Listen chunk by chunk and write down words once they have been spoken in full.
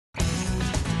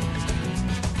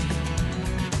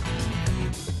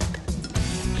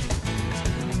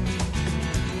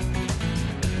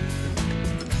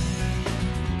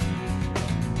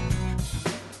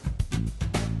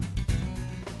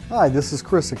Hi, this is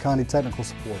Chris at Conde Technical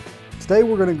Support. Today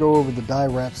we're going to go over the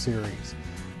DyeWraps series.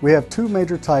 We have two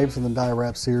major types in the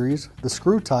DyeWraps series, the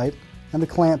screw type and the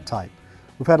clamp type.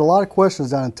 We've had a lot of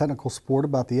questions down in technical support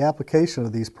about the application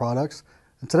of these products,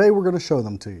 and today we're going to show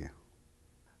them to you.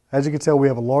 As you can tell, we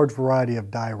have a large variety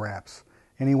of DyeWraps,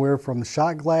 anywhere from the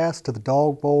shot glass to the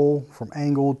dog bowl, from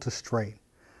angled to straight.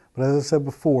 But as I said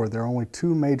before, there are only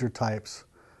two major types,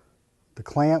 the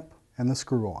clamp and the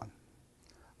screw-on.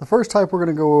 The first type we're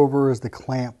going to go over is the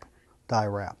clamp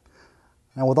DyeWrap.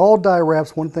 Now with all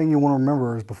DyeWraps, one thing you want to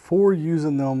remember is before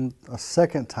using them a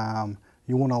second time,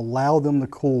 you want to allow them to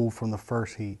cool from the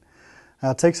first heat. Now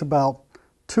it takes about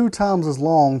 2 times as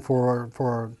long for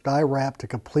a DyeWrap to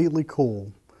completely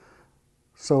cool.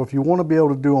 So if you want to be able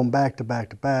to do them back to back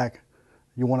to back,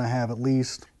 you want to have at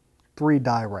least 3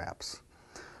 DyeWraps.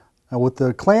 Now with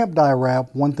the clamp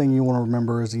DyeWrap, one thing you want to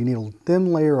remember is you need a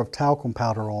thin layer of talcum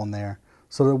powder on there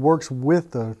so that it works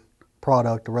with the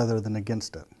product rather than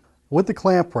against it. With the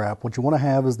clamp wrap, what you want to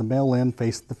have is the male end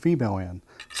facing the female end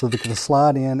so they can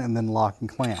slide in and then lock and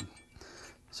clamp.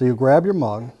 So you grab your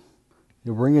mug,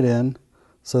 you bring it in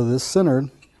so that it's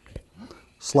centered,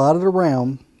 slide it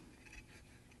around,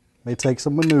 may take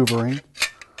some maneuvering.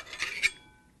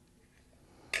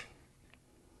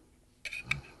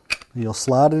 You'll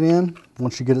slide it in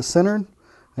once you get it centered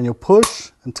and you'll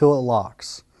push until it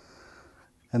locks.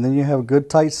 And then you have a good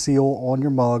tight seal on your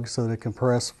mug so that it can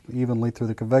press evenly through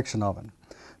the convection oven.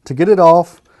 To get it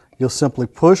off, you'll simply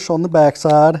push on the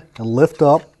backside and lift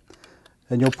up,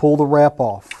 and you'll pull the wrap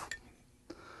off.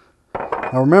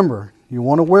 Now remember, you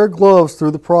want to wear gloves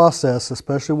through the process,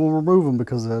 especially when removing,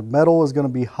 because the metal is going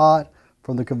to be hot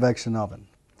from the convection oven.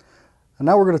 And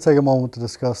now we're going to take a moment to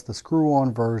discuss the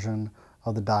screw-on version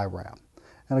of the DyeWrap.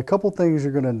 And a couple things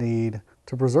you're going to need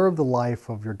to preserve the life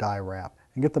of your DyeWrap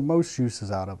and get the most uses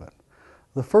out of it.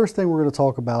 The first thing we're going to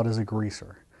talk about is a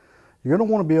greaser. You're going to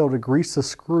want to be able to grease the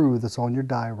screw that's on your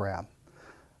DyeWrap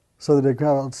so that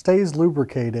it stays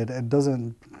lubricated and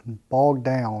doesn't bog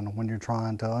down when you're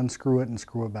trying to unscrew it and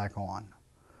screw it back on.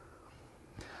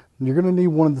 You're going to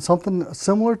need something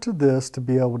similar to this to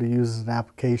be able to use as an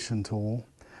application tool.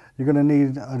 You're going to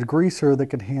need a greaser that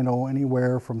can handle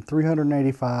anywhere from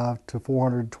 385 to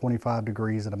 425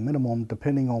 degrees at a minimum,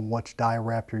 depending on which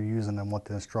DyeWrap you're using and what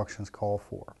the instructions call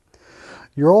for.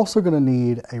 You're also going to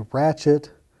need a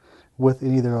ratchet with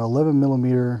either an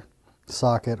 11mm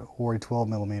socket or a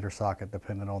 12mm socket,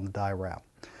 depending on the DyeWrap.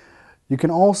 You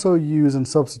can also use, in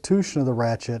substitution of the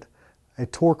ratchet, a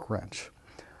torque wrench.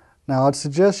 Now I'd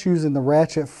suggest using the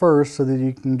ratchet first so that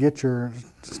you can get your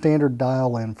standard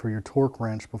dial in for your torque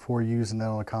wrench before using it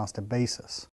on a constant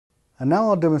basis. And now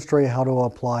I'll demonstrate how to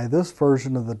apply this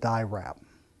version of the DyeWrap.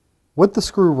 With the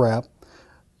screw wrap,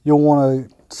 you'll want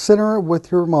to center it with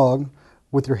your mug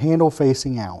with your handle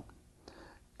facing out.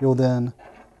 You'll then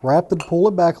wrap it, pull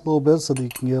it back a little bit so that you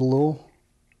can get a little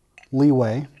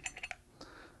leeway,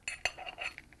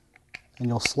 and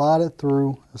you'll slide it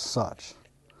through as such.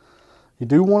 You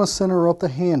do want to center up the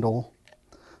handle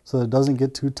so that it doesn't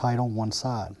get too tight on one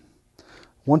side.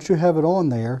 Once you have it on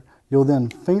there, you'll then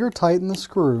finger tighten the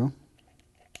screw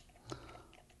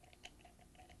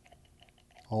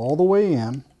all the way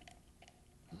in.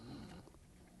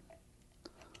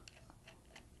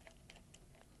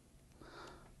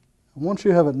 Once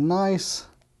you have it nice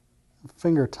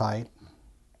finger tight,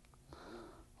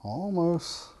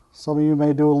 almost, some of you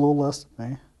may do a little less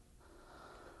than me,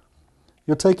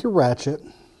 you'll take your ratchet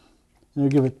and you'll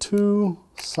give it 2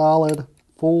 solid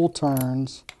full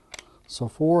turns, so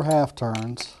 4 half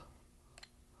turns,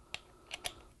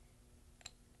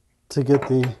 to get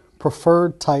the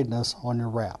preferred tightness on your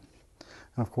wrap.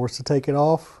 And of course, to take it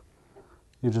off,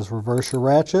 you just reverse your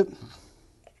ratchet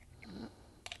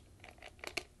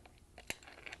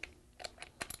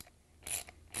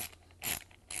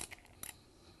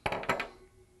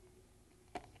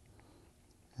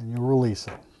and you'll release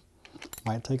it.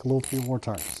 Might take a few more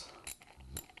turns.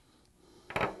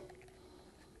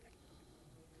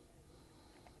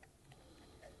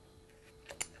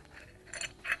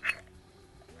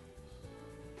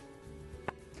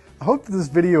 I hope that this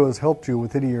video has helped you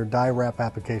with any of your DyeWrap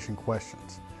application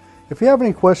questions. If you have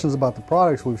any questions about the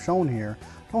products we've shown here,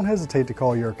 don't hesitate to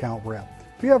call your account rep.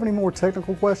 If you have any more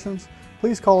technical questions,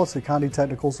 please call us at Conde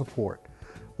Technical Support.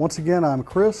 Once again, I'm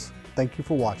Chris. Thank you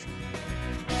for watching.